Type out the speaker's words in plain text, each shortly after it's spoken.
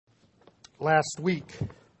last week,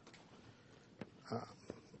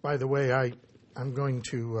 by the way, I'm going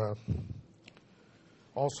to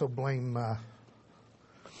also blame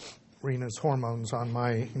Rena's hormones on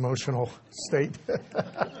my emotional state.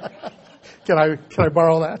 Can I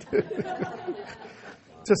borrow that?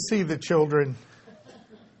 To see the children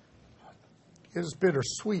is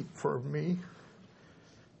bittersweet for me,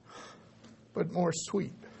 but more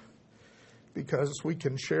sweet because we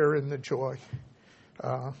can share in the joy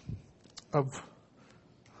of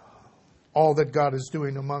all that God is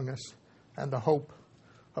doing among us and the hope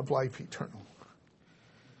of life eternal.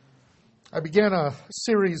 I began a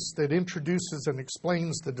series that introduces and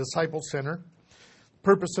explains the Disciple Center. The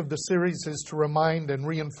purpose of the series is to remind and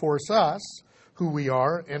reinforce us who we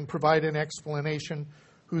are and provide an explanation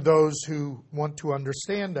who those who want to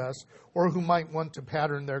understand us or who might want to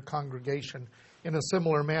pattern their congregation in a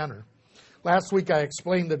similar manner. Last week I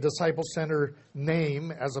explained the Disciple Center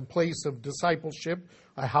name as a place of discipleship,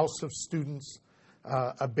 a house of students,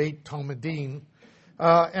 a Beit Talmudim.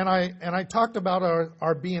 And I talked about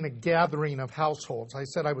our being a gathering of households. I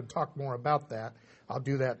said I would talk more about that. I'll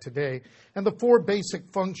do that today. And the four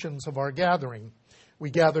basic functions of our gathering. We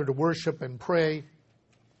gather to worship and pray.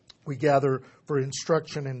 We gather for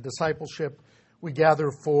instruction and discipleship. We gather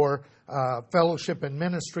for fellowship and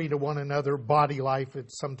ministry to one another, body life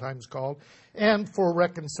it's sometimes called, and for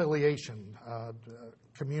reconciliation,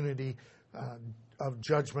 community of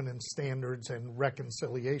judgment and standards and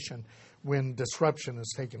reconciliation when disruption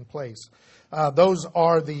has taken place. Those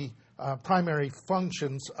are the primary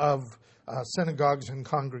functions of synagogues and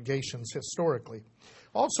congregations historically.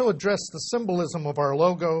 Also address the symbolism of our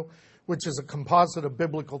logo, which is a composite of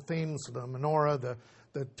biblical themes, the menorah,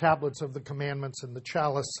 the tablets of the commandments, and the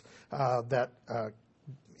chalice that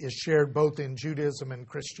is shared both in Judaism and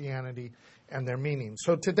Christianity and their meaning.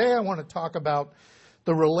 So today I want to talk about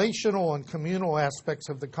the relational and communal aspects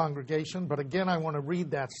of the congregation, but again I want to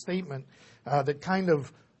read that statement that kind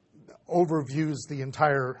of overviews the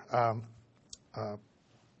entire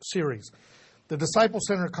series. The Disciple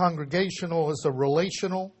Center Congregational is a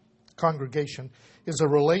relational congregation, is a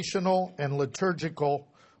relational and liturgical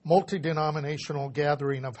multi-denominational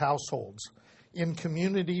gathering of households in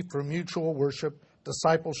community for mutual worship,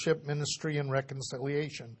 discipleship, ministry, and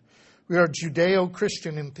reconciliation. We are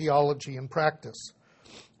Judeo-Christian in theology and practice.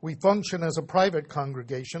 We function as a private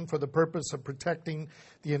congregation for the purpose of protecting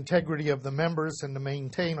the integrity of the members and to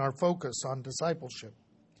maintain our focus on discipleship.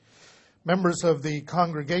 Members of the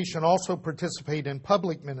congregation also participate in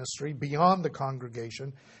public ministry beyond the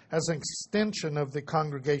congregation as an extension of the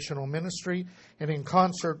congregational ministry and in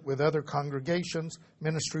concert with other congregations,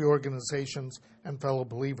 ministry organizations, and fellow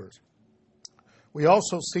believers. We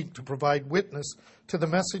also seek to provide witness to the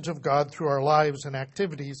message of God through our lives and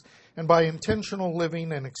activities and by intentional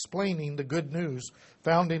living and explaining the good news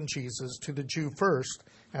found in Jesus to the Jew first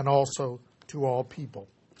and also to all people.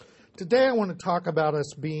 Today I want to talk about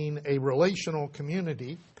us being a relational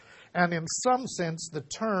community, and in some sense the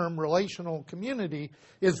term relational community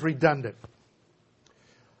is redundant.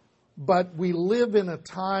 But we live in a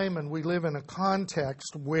time and we live in a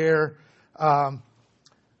context where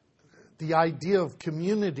the idea of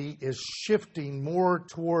community is shifting more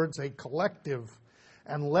towards a collective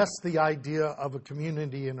and less the idea of a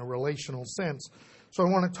community in a relational sense. So I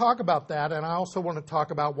want to talk about that, and I also want to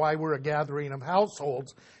talk about why we're a gathering of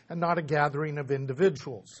households and not a gathering of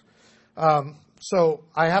individuals. So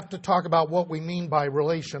I have to talk about what we mean by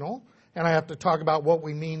relational, and I have to talk about what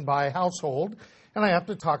we mean by household, and I have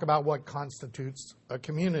to talk about what constitutes a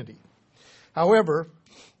community. However,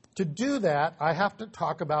 to do that, I have to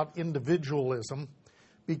talk about individualism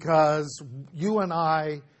because you and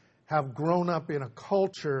I have grown up in a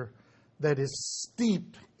culture that is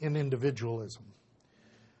steeped in individualism.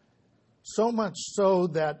 So much so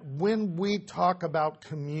that when we talk about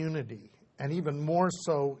community, and even more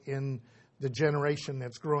so in the generation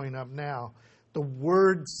that's growing up now, the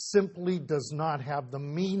word simply does not have the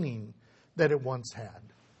meaning that it once had.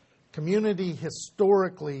 Community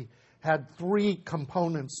historically had three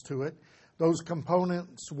components to it. Those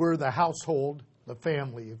components were the household, the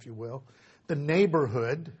family, if you will, the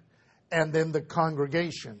neighborhood, and then the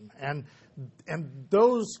congregation. And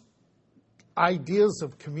those ideas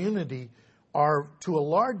of community are to a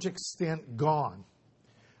large extent gone.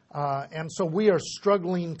 And so we are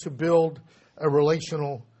struggling to build a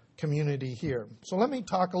relational community here. So let me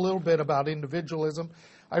talk a little bit about individualism.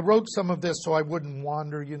 I wrote some of this so I wouldn't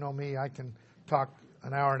wander. You know me, I can talk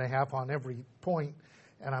an hour and a half on every point,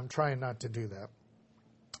 and I'm trying not to do that.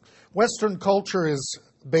 Western culture is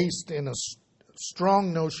based in a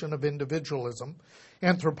strong notion of individualism.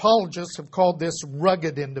 Anthropologists have called this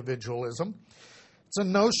rugged individualism. It's a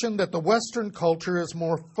notion that the Western culture is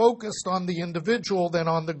more focused on the individual than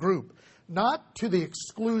on the group, not to the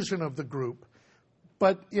exclusion of the group,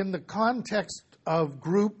 but in the context of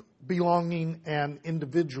group belonging and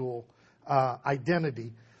individual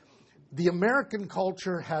identity. The American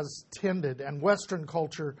culture has tended, and Western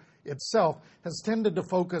culture itself, has tended to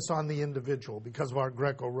focus on the individual because of our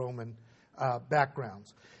Greco-Roman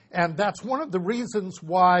backgrounds. And that's one of the reasons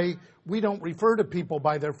why we don't refer to people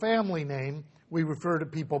by their family name. We refer to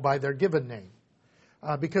people by their given name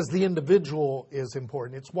because the individual is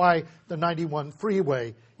important. It's why the 91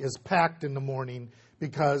 freeway is packed in the morning,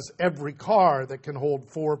 because every car that can hold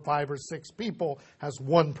 4, 5, or 6 people has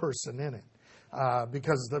one person in it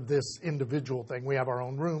because of this individual thing. We have our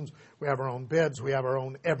own rooms, we have our own beds, we have our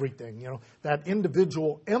own everything. You know, that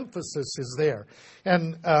individual emphasis is there.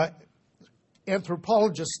 And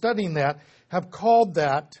anthropologists studying that have called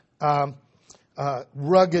that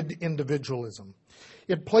rugged individualism.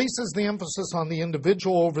 It places the emphasis on the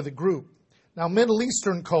individual over the group. Now, Middle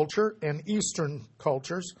Eastern culture and Eastern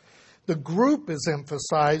cultures, the group is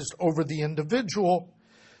emphasized over the individual,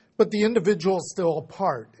 but the individual is still a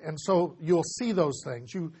part. And so you'll see those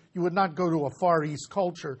things. You would not go to a Far East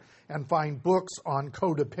culture and find books on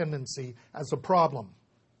codependency as a problem.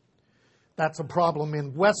 That's a problem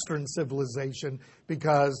in Western civilization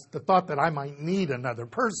because the thought that I might need another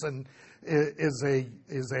person is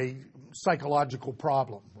a psychological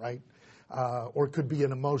problem, right? Or could be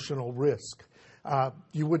an emotional risk.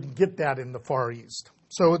 You wouldn't get that in the Far East.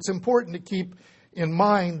 So it's important to keep in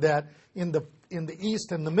mind that in the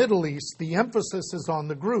East and the Middle East, the emphasis is on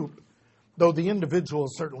the group, though the individual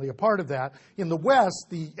is certainly a part of that. In the West,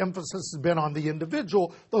 the emphasis has been on the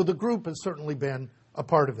individual, though the group has certainly been a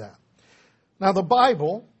part of that. Now, the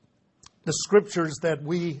Bible, the scriptures that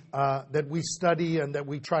we study and that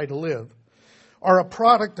we try to live, are a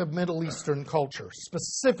product of Middle Eastern culture,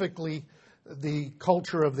 specifically the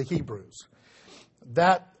culture of the Hebrews.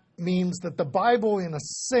 That means that the Bible, in a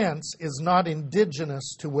sense, is not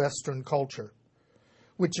indigenous to Western culture,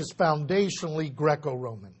 which is foundationally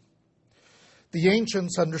Greco-Roman. The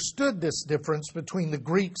ancients understood this difference between the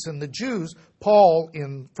Greeks and the Jews. Paul,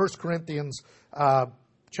 in 1 Corinthians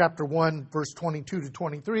chapter 1, verse 22 to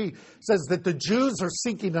 23, says that the Jews are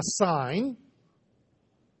seeking a sign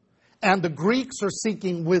and the Greeks are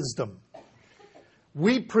seeking wisdom.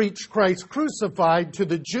 We preach Christ crucified, to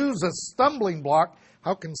the Jews a stumbling block.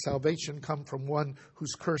 How can salvation come from one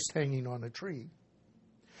who's cursed hanging on a tree?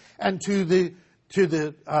 And to the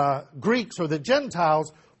Greeks or the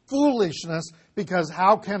Gentiles, foolishness, because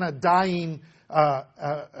how can a dying,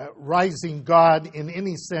 rising God in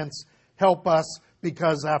any sense help us?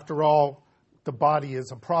 Because after all, the body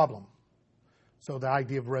is a problem. So the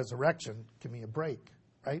idea of resurrection, give me a break,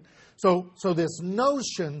 right? So this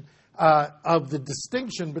notion of the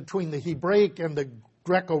distinction between the Hebraic and the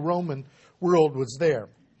Greco-Roman world was there.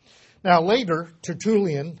 Now later,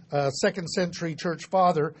 Tertullian, a 2nd century church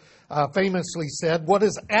father, famously said, "What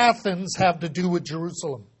does Athens have to do with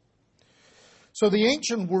Jerusalem?" So the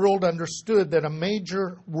ancient world understood that a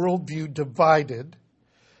major worldview divided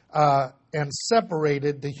and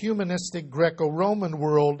separated the humanistic Greco-Roman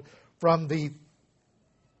world from the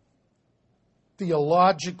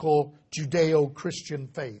theological Judeo-Christian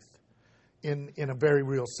faith in a very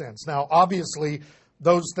real sense. Now, obviously,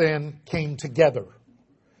 those then came together.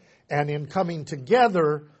 And in coming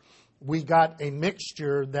together, we got a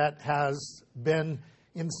mixture that has been,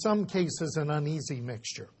 in some cases, an uneasy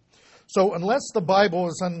mixture. So unless the Bible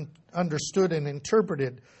is understood and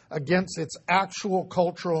interpreted against its actual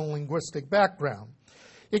cultural and linguistic background,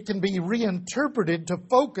 it can be reinterpreted to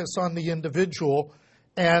focus on the individual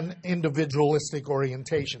and individualistic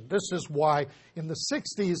orientation. This is why in the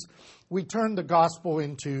 60s we turned the gospel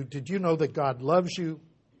into, did you know that God loves you,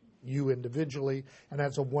 you individually, and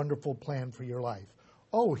has a wonderful plan for your life?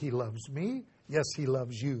 Oh, he loves me. Yes, he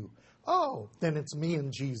loves you. Oh, then it's me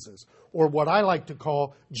and Jesus. Or what I like to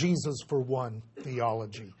call Jesus for one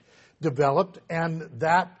theology developed, and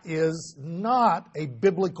that is not a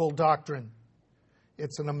biblical doctrine.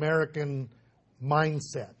 It's an American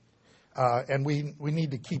mindset, and we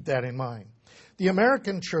need to keep that in mind. The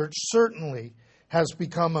American church certainly has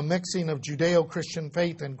become a mixing of Judeo-Christian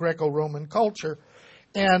faith and Greco-Roman culture,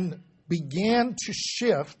 and began to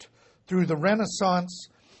shift through the Renaissance,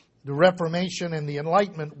 the Reformation, and the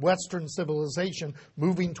Enlightenment, Western civilization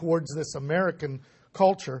moving towards this American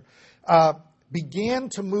culture, began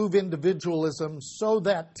to move individualism so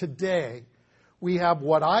that today we have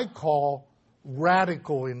what I call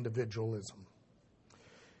radical individualism.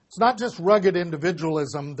 It's not just rugged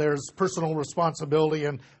individualism. There's personal responsibility,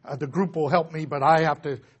 and the group will help me, but I have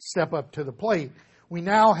to step up to the plate. We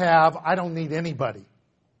now have, I don't need anybody.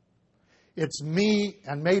 It's me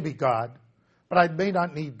and maybe God, but I may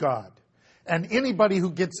not need God. And anybody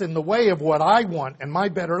who gets in the way of what I want and my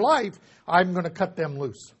better life, I'm going to cut them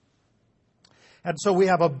loose. And so we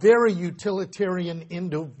have a very utilitarian,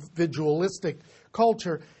 individualistic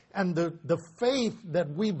culture. And the faith that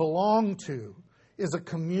we belong to is a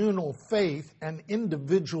communal faith, and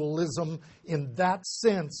individualism in that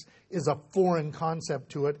sense is a foreign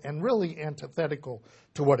concept to it and really antithetical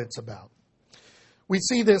to what it's about. We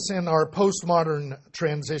see this in our postmodern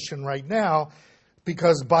transition right now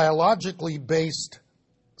because biologically based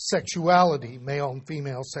sexuality, male and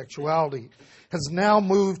female sexuality, has now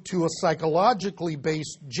moved to a psychologically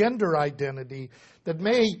based gender identity that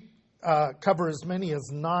may cover as many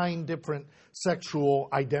as 9 different sexual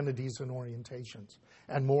identities and orientations,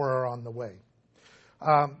 and more are on the way.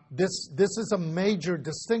 This is a major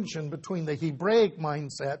distinction between the Hebraic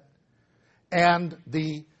mindset and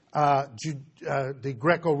the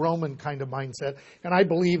Greco-Roman kind of mindset. And I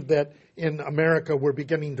believe that in America we're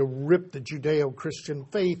beginning to rip the Judeo-Christian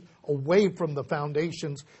faith away from the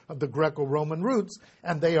foundations of the Greco-Roman roots,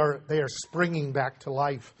 and they are springing back to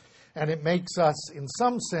life. And it makes us, in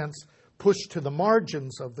some sense, push to the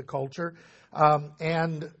margins of the culture.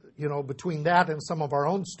 And, between that and some of our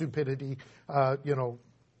own stupidity,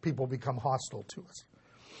 people become hostile to us.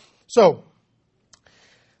 So,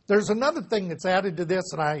 there's another thing that's added to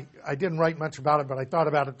this, and I didn't write much about it, but I thought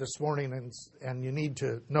about it this morning, and you need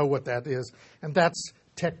to know what that is. And that's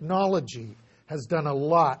technology has done a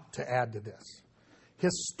lot to add to this.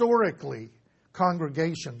 Historically,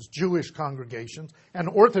 congregations, Jewish congregations, and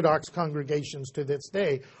Orthodox congregations to this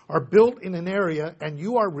day are built in an area, and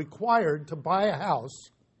you are required to buy a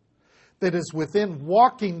house that is within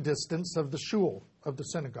walking distance of the shul, of the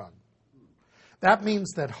synagogue. That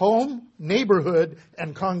means that home, neighborhood,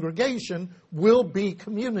 and congregation will be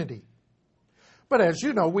community. But as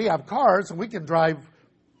you know, we have cars and we can drive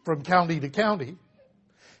from county to county.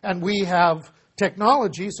 And we have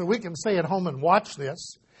technology so we can stay at home and watch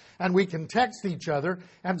this. And we can text each other.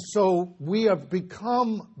 And so we have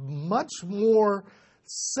become much more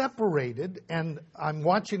separated. And I'm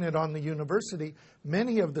watching it on the university.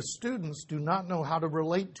 Many of the students do not know how to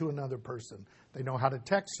relate to another person. They know how to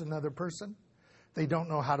text another person. They don't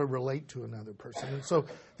know how to relate to another person. And so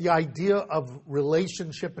the idea of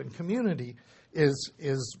relationship and community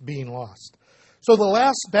is being lost. So the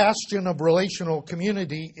last bastion of relational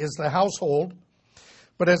community is the household.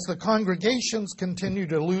 But as the congregations continue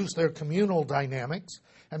to lose their communal dynamics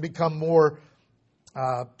and become more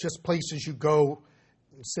just places you go,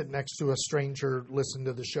 sit next to a stranger, listen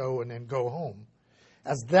to the show, and then go home,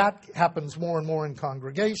 as that happens more and more in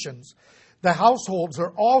congregations, the households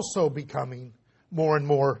are also becoming more and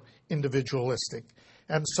more individualistic.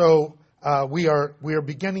 And so we are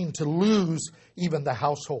beginning to lose even the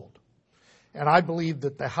household. And I believe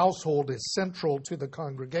that the household is central to the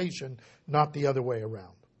congregation, not the other way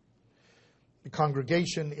around. The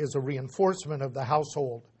congregation is a reinforcement of the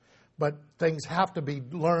household, but things have to be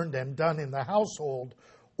learned and done in the household,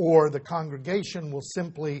 or the congregation will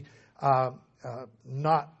simply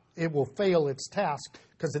it will fail its task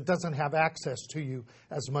because it doesn't have access to you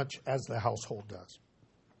as much as the household does.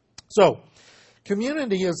 So,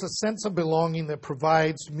 community is a sense of belonging that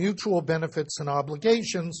provides mutual benefits and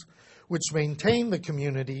obligations which maintain the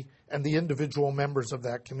community and the individual members of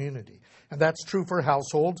that community. And that's true for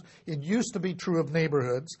households. It used to be true of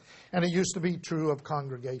neighborhoods, and it used to be true of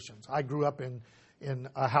congregations. I grew up in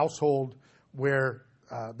a household where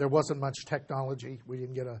there wasn't much technology. We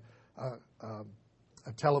didn't get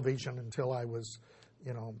a television until I was,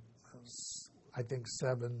 I think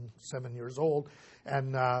 7 years old.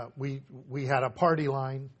 And we had a party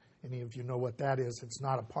line. Any of you know what that is? It's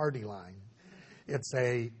not a party line. It's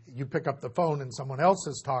you pick up the phone and someone else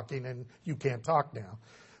is talking and you can't talk now.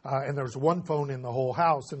 And there's one phone in the whole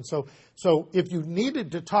house. And so if you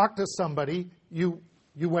needed to talk to somebody, you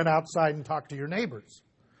went outside and talked to your neighbors.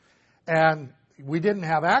 And we didn't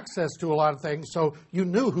have access to a lot of things, so you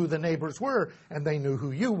knew who the neighbors were, and they knew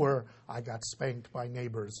who you were. I got spanked by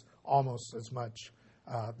neighbors almost as much,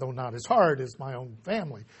 though not as hard as my own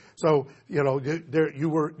family. So,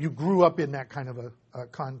 you grew up in that kind of a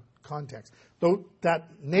context. Though that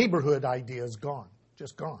neighborhood idea is gone,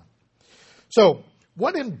 just gone. So,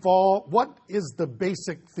 what is the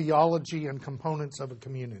basic theology and components of a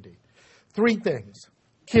community? 3 things: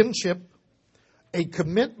 kinship, a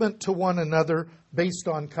commitment to one another based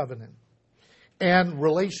on covenant, and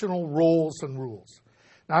relational roles and rules.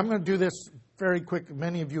 Now, I'm going to do this very quick.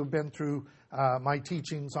 Many of you have been through my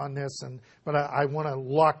teachings on this, but I want to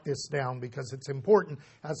lock this down because it's important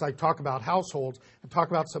as I talk about households and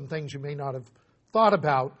talk about some things you may not have thought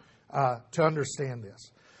about to understand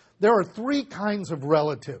this. There are three kinds of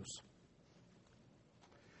relatives.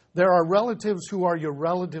 There are relatives who are your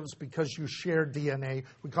relatives because you share DNA.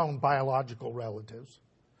 We call them biological relatives.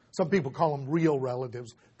 Some people call them real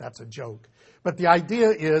relatives. That's a joke. But the idea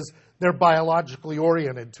is they're biologically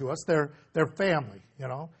oriented to us. They're family,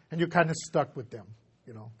 and you're kind of stuck with them.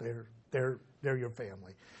 They're your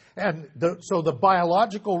family. And so the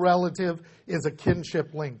biological relative is a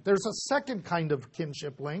kinship link. There's a second kind of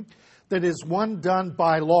kinship link that is one done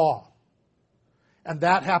by law. And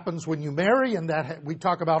that happens when you marry, and we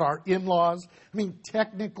talk about our in-laws. I mean,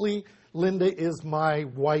 technically, Linda is my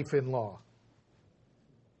wife-in-law,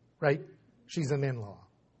 right? She's an in-law,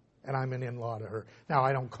 and I'm an in-law to her. Now,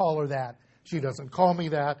 I don't call her that. She doesn't call me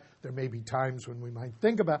that. There may be times when we might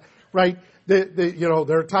think about, right? There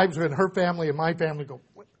are times when her family and my family go,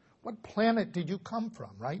 what planet did you come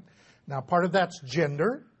from, right? Now, part of that's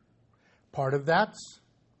gender. Part of that's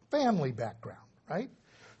family background, right?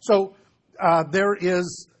 So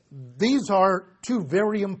these are two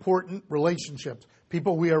very important relationships.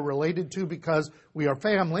 People we are related to because we are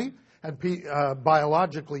family, and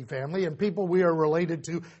biologically family, and people we are related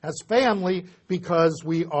to as family because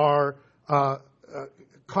we are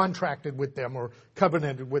contracted with them or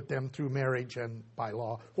covenanted with them through marriage and by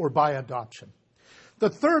law or by adoption. The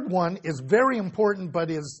third one is very important but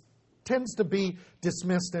tends to be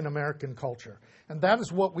dismissed in American culture, and that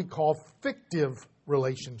is what we call fictive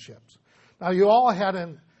relationships. Now, you all had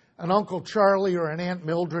an Uncle Charlie or an Aunt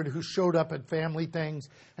Mildred who showed up at family things,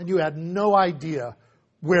 and you had no idea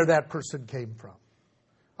where that person came from.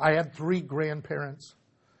 I had three grandmothers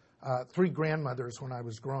when I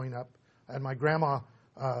was growing up. I had my grandma,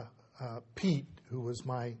 Pete, who was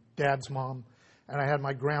my dad's mom, and I had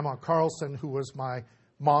my grandma Carlson, who was my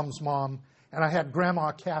mom's mom, and I had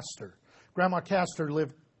Grandma Castor. Grandma Castor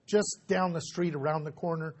lived just down the street around the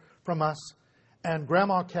corner from us, and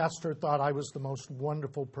Grandma Castor thought I was the most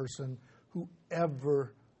wonderful person who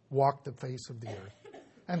ever walked the face of the earth.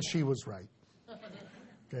 And she was right.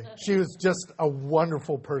 Okay. She was just a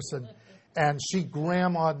wonderful person, and she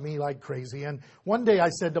grandma'd me like crazy. And one day I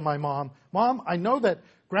said to my mom, Mom, I know that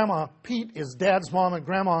Grandma Pete is Dad's mom and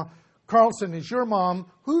Grandma Carlson is your mom.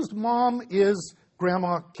 Whose mom is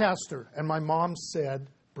Grandma Castor? And my mom said,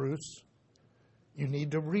 Bruce, you need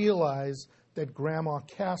to realize that Grandma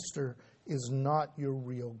Castor is not your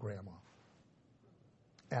real grandma.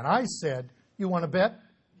 And I said, you want to bet?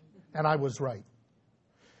 And I was right.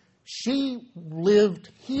 She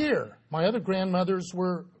lived here. My other grandmothers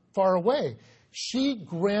were far away. She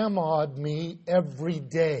grandma'd me every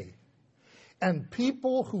day. And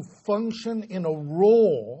people who function in a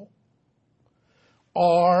role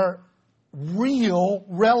are real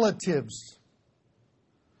relatives.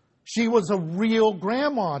 She was a real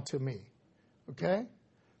grandma to me. Okay?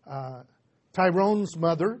 Tyrone's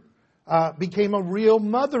mother became a real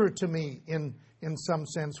mother to me in some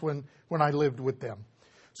sense when I lived with them.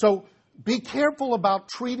 So be careful about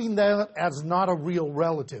treating that as not a real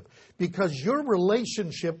relative, because your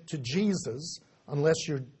relationship to Jesus, unless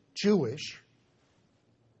you're Jewish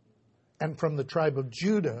and from the tribe of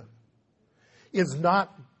Judah, is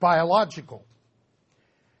not biological.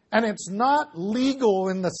 And it's not legal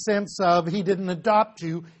in the sense of he didn't adopt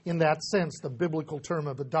you in that sense. The biblical term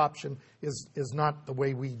of adoption is not the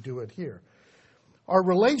way we do it here. Our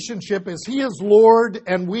relationship is he is Lord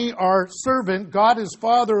and we are servant. God is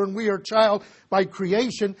Father and we are child by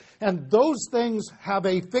creation. And those things have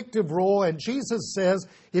a fictive role. And Jesus says,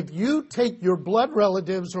 if you take your blood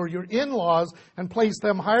relatives or your in-laws and place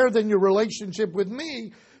them higher than your relationship with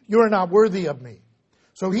me, you're not worthy of me.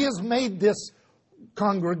 So he has made this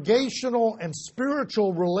congregational and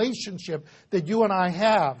spiritual relationship that you and I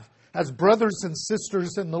have as brothers and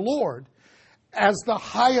sisters in the Lord as the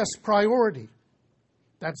highest priority.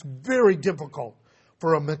 That's very difficult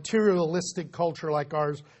for a materialistic culture like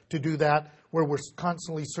ours to do that, where we're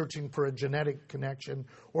constantly searching for a genetic connection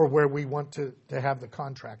or where we want to have the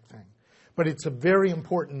contract thing. But it's a very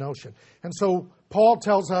important notion. And so Paul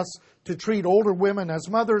tells us to treat older women as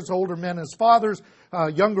mothers, older men as fathers,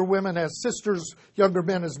 younger women as sisters, younger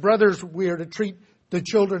men as brothers. We are to treat the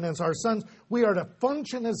children as our sons. We are to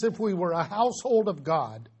function as if we were a household of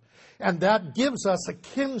God. And that gives us a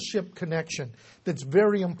kinship connection that's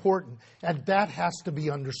very important. And that has to be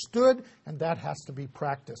understood and that has to be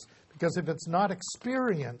practiced. Because if it's not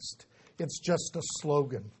experienced, it's just a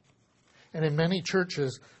slogan. And in many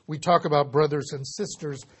churches, we talk about brothers and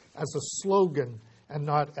sisters as a slogan and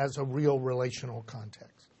not as a real relational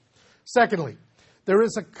context. Secondly, there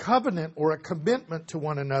is a covenant or a commitment to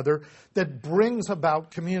one another that brings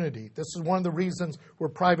about community. This is one of the reasons we're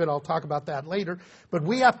private. I'll talk about that later. But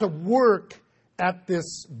we have to work at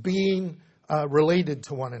this being related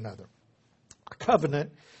to one another. A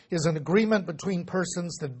covenant is an agreement between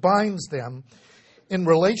persons that binds them in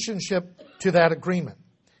relationship to that agreement.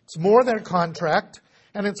 It's more than a contract,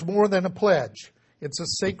 and it's more than a pledge. It's a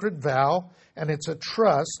sacred vow, and it's a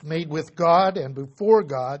trust made with God and before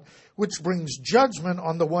God, which brings judgment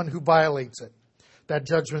on the one who violates it. That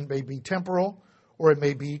judgment may be temporal, or it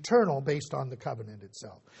may be eternal, based on the covenant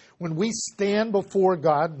itself. When we stand before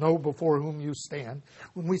God, know before whom you stand.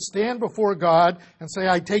 When we stand before God and say,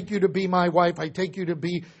 I take you to be my wife, I take you to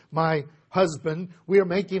be my husband, we are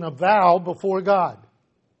making a vow before God.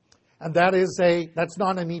 And that's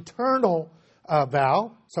not an eternal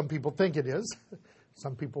vow. Some people think it is.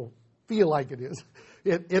 Some people feel like it is.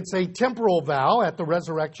 It's a temporal vow. At the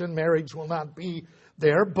resurrection, marriage will not be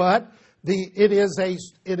there, but it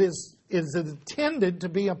is intended to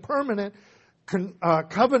be a permanent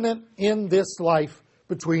covenant in this life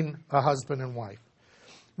between a husband and wife.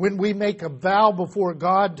 When we make a vow before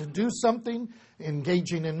God to do something,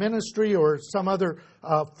 engaging in ministry or some other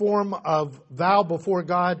form of vow before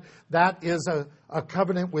God, that is a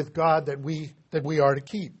covenant with God that we are to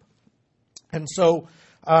keep. And so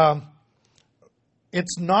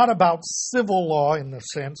it's not about civil law in the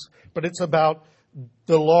sense, but it's about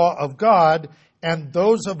the law of God. And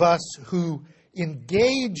those of us who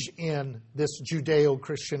engage in this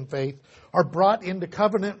Judeo-Christian faith are brought into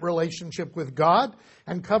covenant relationship with God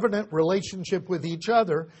and covenant relationship with each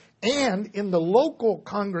other. And in the local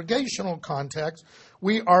congregational context,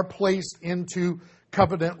 we are placed into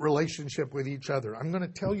covenant relationship with each other. I'm going to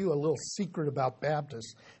tell you a little secret about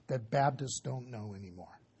Baptists that Baptists don't know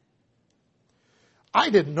anymore. I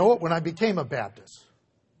didn't know it when I became a Baptist.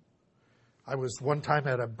 I was one time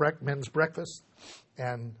at a men's breakfast,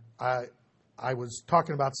 and I was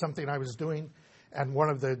talking about something I was doing, and one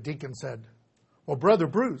of the deacons said, well, Brother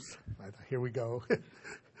Bruce, I thought, here we go.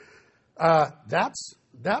 That's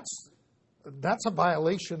a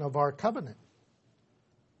violation of our covenant.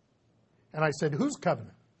 And I said, whose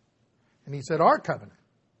covenant? And he said, our covenant.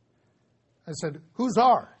 I said, who's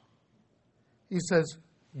our? He says,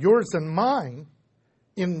 yours and mine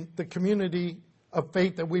in the community of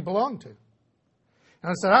faith that we belong to. And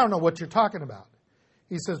I said, I don't know what you're talking about.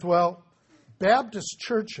 He says, well, Baptist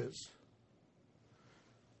churches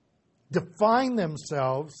define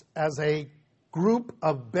themselves as a group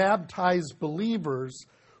of baptized believers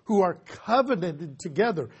who are covenanted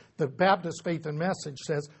together. The Baptist Faith and Message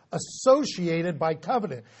says associated by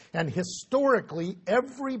covenant. And historically,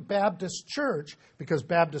 every Baptist church, because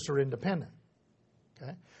Baptists are independent,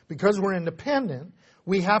 okay? Because we're independent,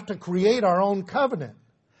 we have to create our own covenant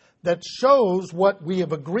that shows what we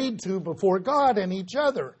have agreed to before God and each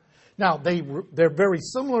other. Now, they're very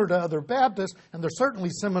similar to other Baptists, and they're certainly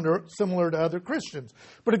similar to other Christians.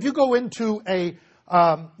 But if you go into a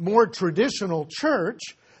more traditional church,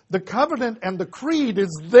 the covenant and the creed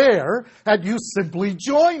is there, and you simply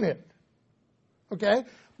join it. Okay?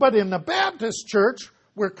 But in the Baptist church,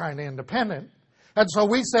 we're kind of independent. And so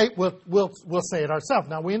we say, we'll say it ourselves.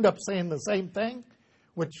 Now, we end up saying the same thing,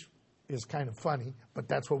 which is kind of funny, but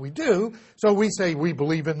that's what we do. So we say we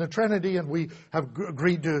believe in the Trinity, and we have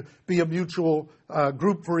agreed to be a mutual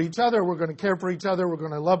group for each other. We're going to care for each other. We're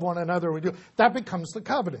going to love one another. That becomes the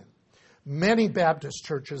covenant. Many Baptist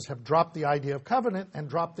churches have dropped the idea of covenant and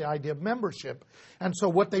dropped the idea of membership. And so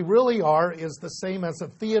what they really are is the same as a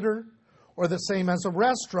theater or the same as a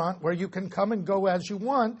restaurant where you can come and go as you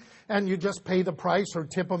want, and you just pay the price or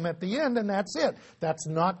tip them at the end, and that's it. That's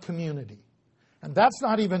not community. And that's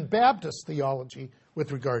not even Baptist theology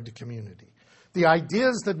with regard to community. The idea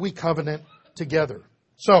is that we covenant together.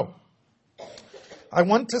 So, I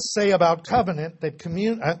want to say about covenant that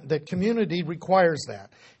community requires that.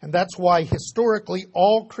 And that's why historically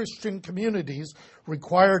all Christian communities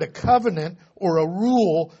required a covenant or a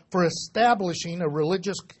rule for establishing a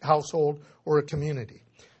religious household or a community.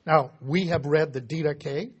 Now, we have read the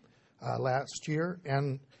Didache last year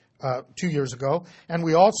and 2 years ago, and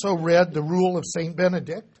we also read the Rule of St.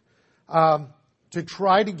 Benedict to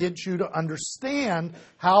try to get you to understand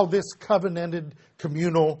how this covenanted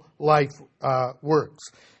communal life works.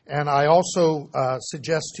 And I also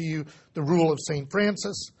suggest to you the Rule of St.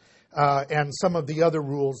 Francis and some of the other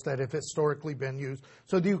rules that have historically been used,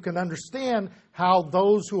 so that you can understand how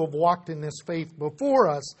those who have walked in this faith before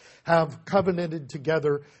us have covenanted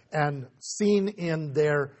together and seen in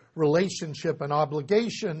their relationship and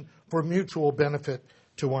obligation for mutual benefit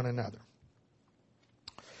to one another.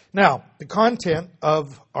 Now, the content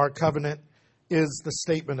of our covenant is the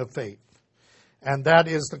statement of faith. And that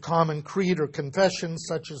is the common creed or confession,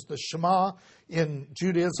 such as the Shema in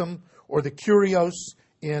Judaism, or the Kyrios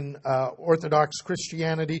in Orthodox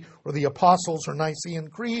Christianity, or the Apostles' or Nicene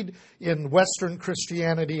Creed in Western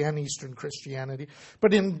Christianity and Eastern Christianity.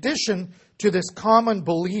 But in addition to this common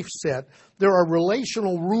belief set, there are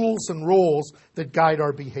relational rules and roles that guide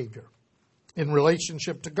our behavior in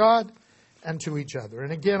relationship to God and to each other.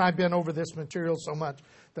 And again, I've been over this material so much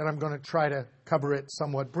that I'm going to try to cover it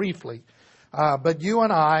somewhat briefly. But you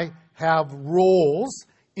and I have roles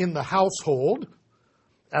in the household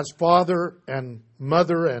as father and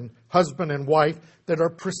mother and husband and wife that are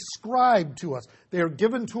prescribed to us. They are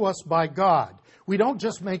given to us by God. We don't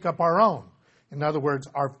just make up our own. In other words,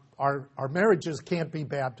 our marriages can't be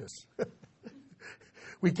Baptist.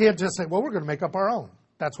 We can't just say, well, we're going to make up our own.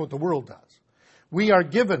 That's what the world does. We are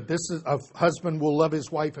given, a husband will love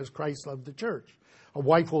his wife as Christ loved the church. A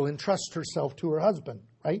wife will entrust herself to her husband,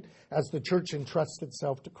 right? As the church entrusts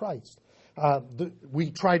itself to Christ.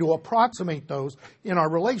 We try to approximate those in our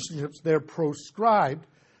relationships. They're prescribed,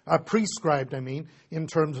 in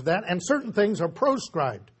terms of that. And certain things are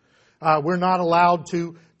proscribed. We're not allowed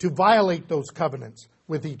to violate those covenants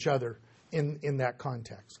with each other in that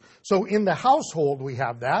context. So in the household, we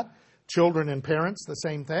have that. Children and parents, the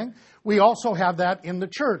same thing. We also have that in the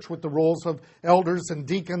church with the roles of elders and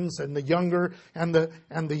deacons and the younger and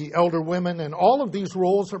the elder women. And all of these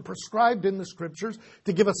roles are prescribed in the Scriptures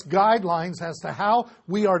to give us guidelines as to how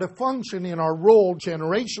we are to function in our role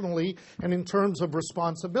generationally and in terms of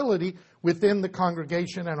responsibility within the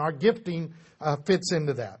congregation, and our gifting fits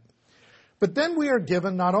into that. But then we are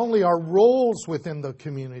given not only our roles within the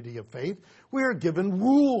community of faith, we are given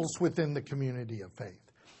rules within the community of faith.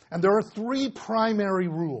 And there are three primary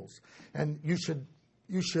rules, and you should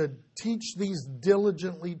teach these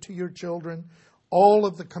diligently to your children. All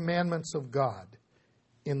of the commandments of God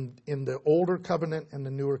in the older covenant and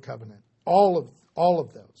the newer covenant, all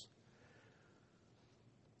of those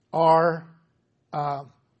are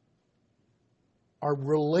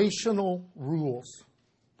relational rules.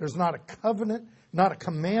 There's not a covenant, not a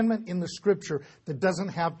commandment in the Scripture that doesn't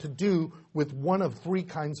have to do with one of three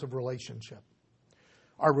kinds of relationship.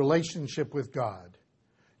 Our relationship with God.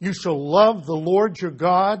 You shall love the Lord your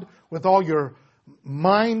God with all your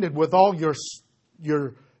mind and with all your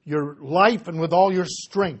life and with all your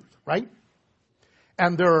strength, right?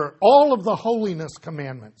 And all of the holiness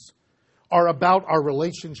commandments are about our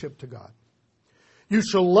relationship to God. You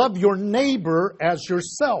shall love your neighbor as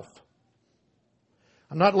yourself.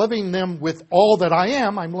 I'm not loving them with all that I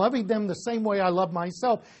am. I'm loving them the same way I love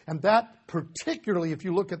myself. And that, particularly if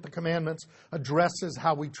you look at the commandments, addresses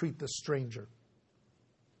how we treat the stranger.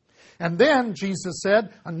 And then Jesus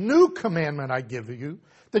said, a new commandment I give you,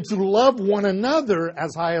 that you love one another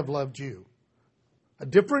as I have loved you. A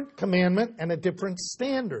different commandment and a different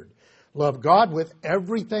standard. Love God with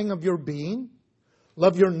everything of your being.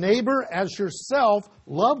 Love your neighbor as yourself.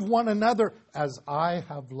 Love one another as I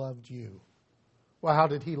have loved you. Well, how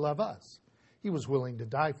did he love us? He was willing to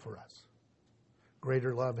die for us.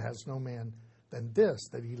 Greater love has no man than this,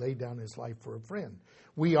 that he laid down his life for a friend.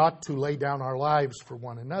 We ought to lay down our lives for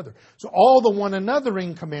one another. So all the one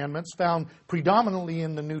anothering commandments found predominantly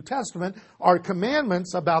in the New Testament are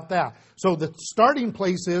commandments about that. So the starting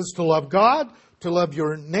place is to love God, to love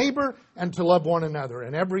your neighbor, and to love one another.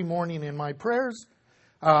 And every morning in my prayers,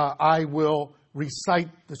 I will recite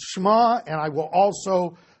the Shema, and I will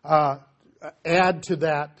also add to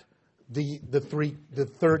that the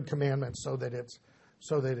third commandment so that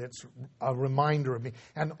it's a reminder of me.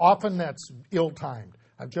 And often that's ill-timed.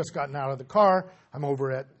 I've just gotten out of the car. I'm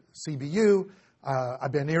over at CBU.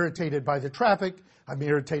 I've been irritated by the traffic. I'm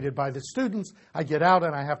irritated by the students. I get out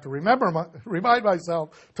and I have to remind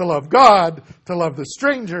myself to love God, to love the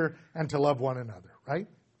stranger, and to love one another, right?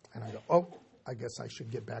 And I go, I guess I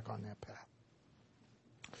should get back on that path.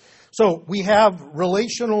 So we have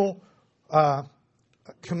relational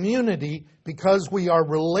community because we are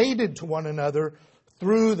related to one another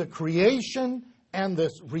through the creation and the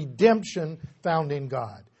redemption found in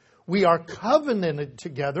God. We are covenanted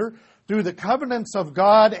together through the covenants of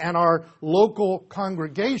God and our local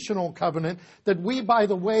congregational covenant that we, by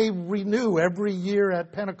the way, renew every year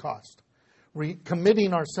at Pentecost,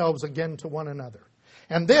 committing ourselves again to one another.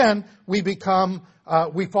 And then we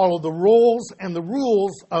we follow the roles and the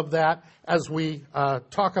rules of that as we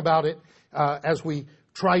talk about it, as we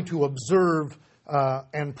try to observe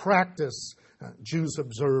and practice. Jews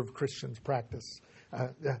observe, Christians practice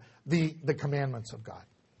the commandments of God.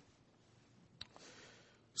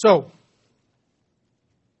 So,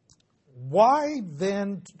 why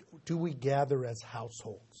then do we gather as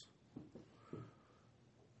households?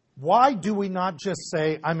 Why do we not just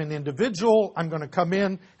say, I'm an individual, I'm going to come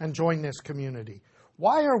in and join this community?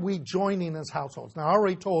 Why are we joining as households? Now, I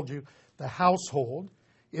already told you the household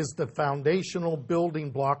is the foundational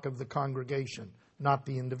building block of the congregation, not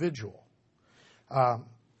the individual.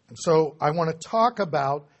 So I want to talk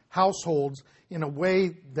about households in a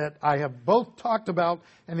way that I have both talked about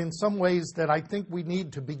and in some ways that I think we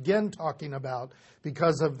need to begin talking about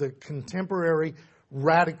because of the contemporary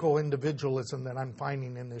radical individualism that I'm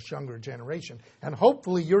finding in this younger generation. And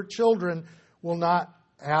hopefully your children will not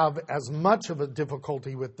have as much of a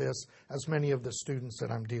difficulty with this as many of the students that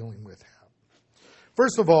I'm dealing with have.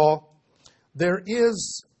 First of all, there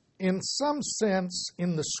is, in some sense,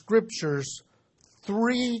 in the Scriptures,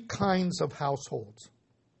 three kinds of households.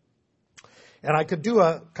 And I could do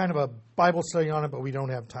a kind of a Bible study on it, but we don't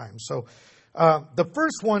have time. So the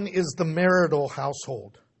first one is the marital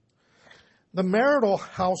household. The marital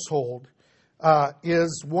household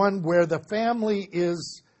is one where the family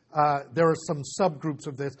is, there are some subgroups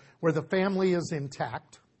of this, where the family is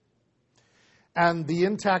intact. And the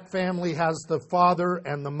intact family has the father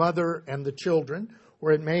and the mother and the children,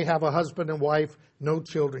 or it may have a husband and wife, no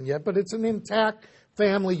children yet, but it's an intact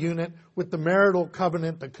family unit with the marital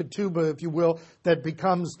covenant, the ketubah, if you will, that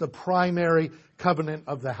becomes the primary covenant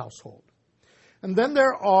of the household. And then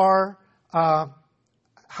there are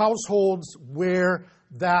households where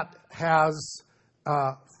that has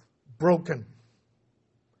broken,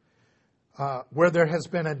 where there has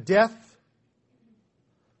been a death.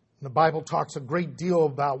 The Bible talks a great deal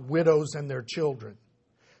about widows and their children.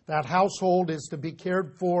 That household is to be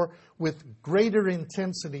cared for with greater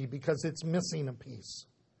intensity because it's missing a piece.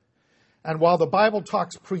 And while the Bible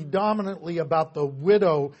talks predominantly about the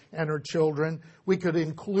widow and her children, we could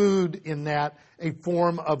include in that a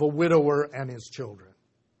form of a widower and his children.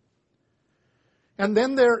 And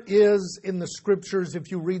then there is, in the Scriptures,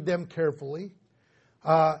 if you read them carefully,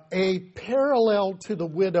 a parallel to the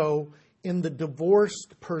widow in the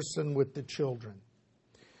divorced person with the children.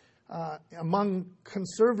 Among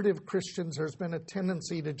conservative Christians, there's been a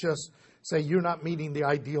tendency to just say, you're not meeting the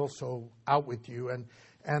ideal, so out with you.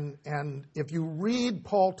 And if you read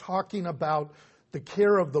Paul talking about the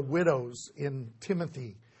care of the widows in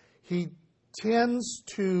Timothy, he tends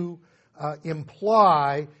to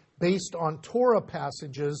imply, based on Torah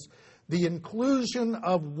passages, the inclusion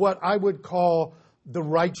of what I would call the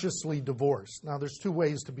righteously divorced. Now, there's two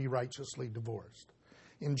ways to be righteously divorced.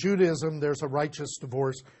 In Judaism, there's a righteous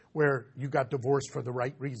divorce where you got divorced for the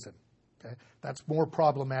right reason. Okay? That's more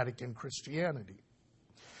problematic in Christianity.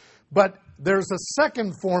 But there's a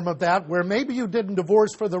second form of that where maybe you didn't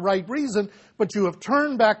divorce for the right reason, but you have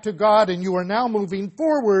turned back to God and you are now moving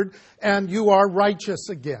forward and you are righteous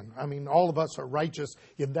again. I mean, all of us are righteous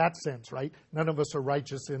in that sense, right? None of us are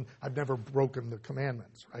righteous in, I've never broken the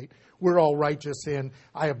commandments, right? We're all righteous in,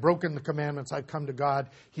 I have broken the commandments, I've come to God,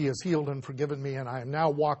 He has healed and forgiven me, and I am now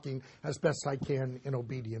walking as best I can in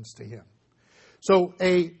obedience to Him. So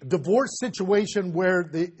a divorce situation where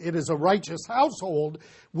it is a righteous household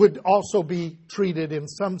would also be treated in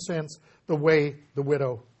some sense the way the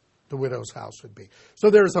widow's house would be. So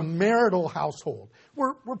there's a marital household.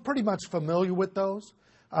 We're pretty much familiar with those,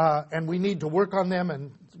 and we need to work on them, and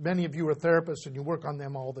many of you are therapists and you work on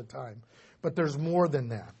them all the time. But there's more than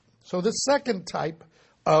that. So the second type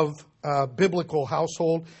of biblical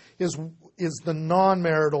household is the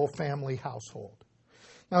non-marital family household.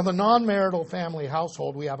 Now, the non-marital family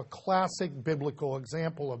household, we have a classic biblical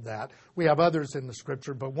example of that. We have others in the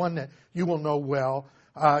Scripture, but one that you will know well.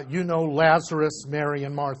 You know Lazarus, Mary,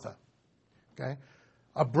 and Martha. Okay?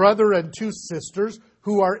 A brother and two sisters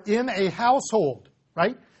who are in a household,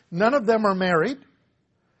 right? None of them are married.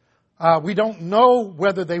 We don't know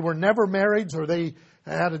whether they were never married or they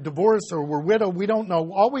had a divorce or were widowed. We don't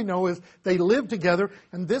know. All we know is they live together,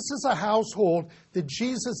 and this is a household that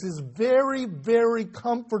Jesus is very, very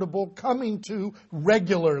comfortable coming to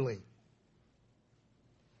regularly.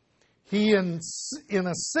 He, in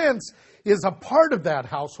a sense, is a part of that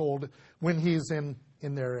household when he's in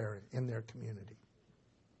their area, in their community.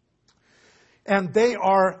 And they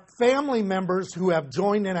are family members who have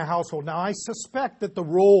joined in a household. Now, I suspect that the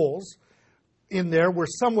roles in there were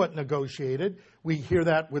somewhat negotiated. We hear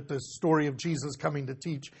that with the story of Jesus coming to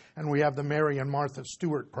teach, and we have the Mary and Martha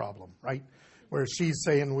Stewart problem, right? Where she's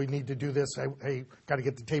saying, we need to do this. Hey, got to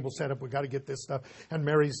get the table set up. We got to get this stuff. And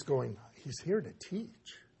Mary's going, he's here to teach,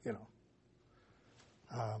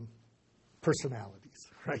 personalities,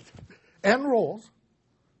 right? And roles.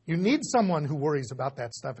 You need someone who worries about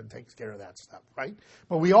that stuff and takes care of that stuff, right?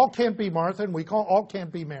 But we all can't be Martha, and we all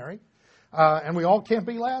can't be Mary. And we all can't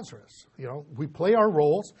be Lazarus. We play our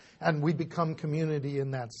roles and we become community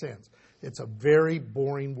in that sense. It's a very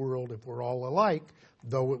boring world if we're all alike,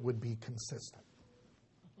 though it would be consistent.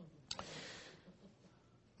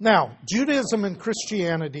 Now, Judaism and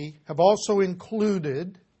Christianity have also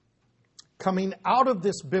included, coming out of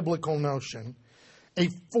this biblical notion, a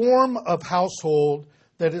form of household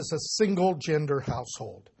that is a single-gender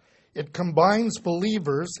household. It combines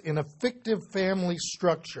believers in a fictive family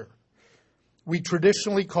structure. We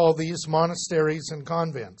traditionally call these monasteries and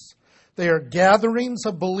convents. They are gatherings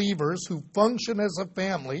of believers who function as a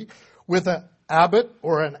family with an abbot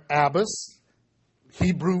or an abbess,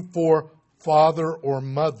 Hebrew for father or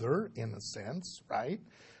mother, in a sense, right?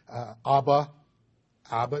 Abba,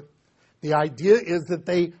 abbot. The idea is that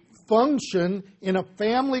they function in a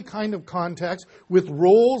family kind of context with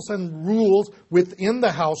roles and rules within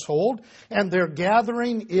the household, and their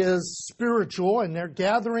gathering is spiritual, and their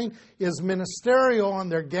gathering is ministerial,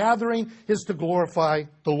 and their gathering is to glorify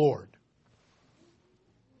the Lord.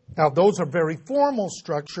 Now, those are very formal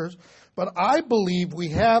structures, but I believe we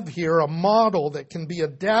have here a model that can be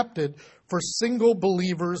adapted for single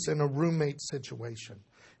believers in a roommate situation.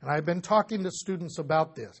 And I've been talking to students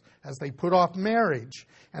about this. As they put off marriage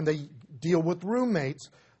and they deal with roommates,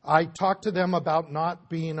 I talk to them about not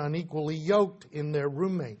being unequally yoked in their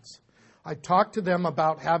roommates. I talk to them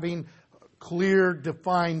about having clear,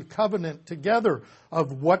 defined covenant together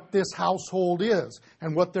of what this household is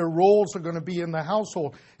and what their roles are going to be in the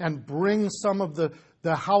household, and bring some of the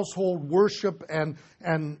household worship and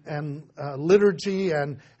liturgy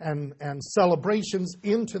and celebrations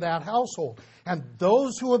into that household. And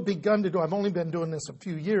those who have begun to do, I've only been doing this a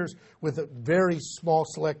few years with a very small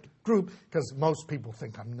select group because most people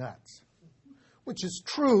think I'm nuts, which is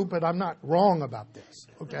true, but I'm not wrong about this,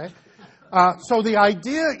 okay? So the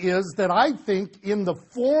idea is that I think in the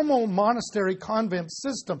formal monastery convent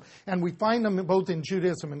system, and we find them both in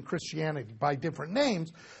Judaism and Christianity by different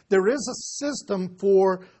names, there is a system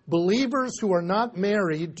for believers who are not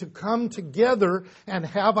married to come together and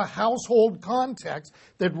have a household context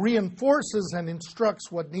that reinforces and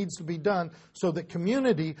instructs what needs to be done so that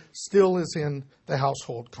community still is in the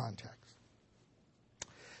household context.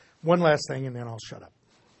 One last thing and then I'll shut up.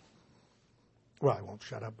 Well, I won't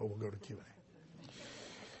shut up, but we'll go to Q&A.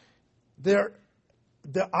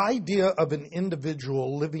 The idea of an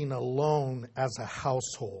individual living alone as a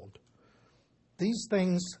household, these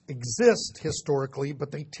things exist historically, but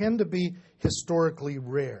they tend to be historically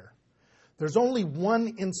rare. There's only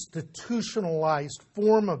one institutionalized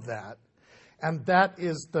form of that, and that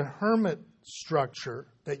is the hermit structure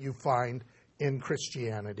that you find in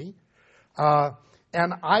Christianity.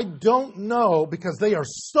 And I don't know, because they are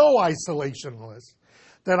so isolationist,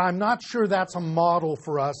 that I'm not sure that's a model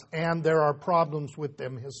for us, and there are problems with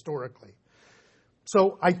them historically.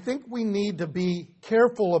 So I think we need to be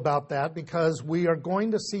careful about that, because we are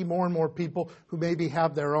going to see more and more people who maybe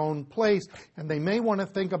have their own place, and they may want to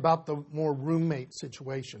think about the more roommate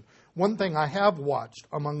situation. One thing I have watched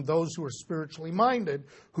among those who are spiritually minded,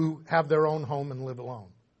 who have their own home and live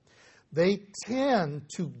alone, they tend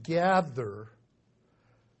to gather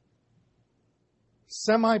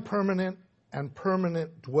semi-permanent and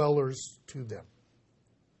permanent dwellers to them.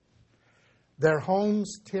 Their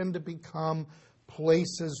homes tend to become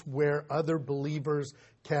places where other believers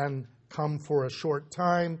can come for a short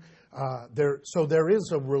time. So there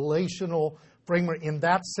is a relational framework. In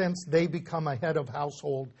that sense, they become a head of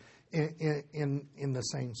household in the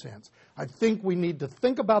same sense. I think we need to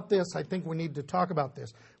think about this. I think we need to talk about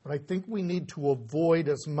this. But I think we need to avoid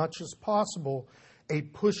as much as possible a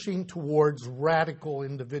pushing towards radical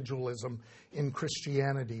individualism in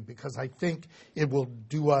Christianity, because I think it will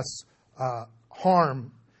do us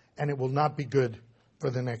harm, and it will not be good for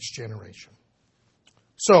the next generation.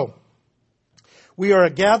 So, we are a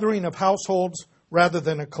gathering of households rather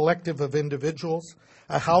than a collective of individuals.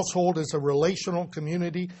 A household is a relational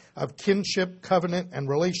community of kinship, covenant, and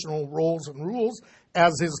relational roles and rules,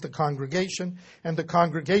 as is the congregation, and the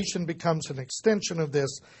congregation becomes an extension of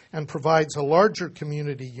this and provides a larger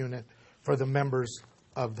community unit for the members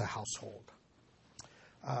of the household.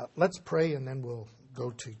 Let's pray, and then we'll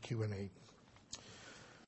go to Q&A.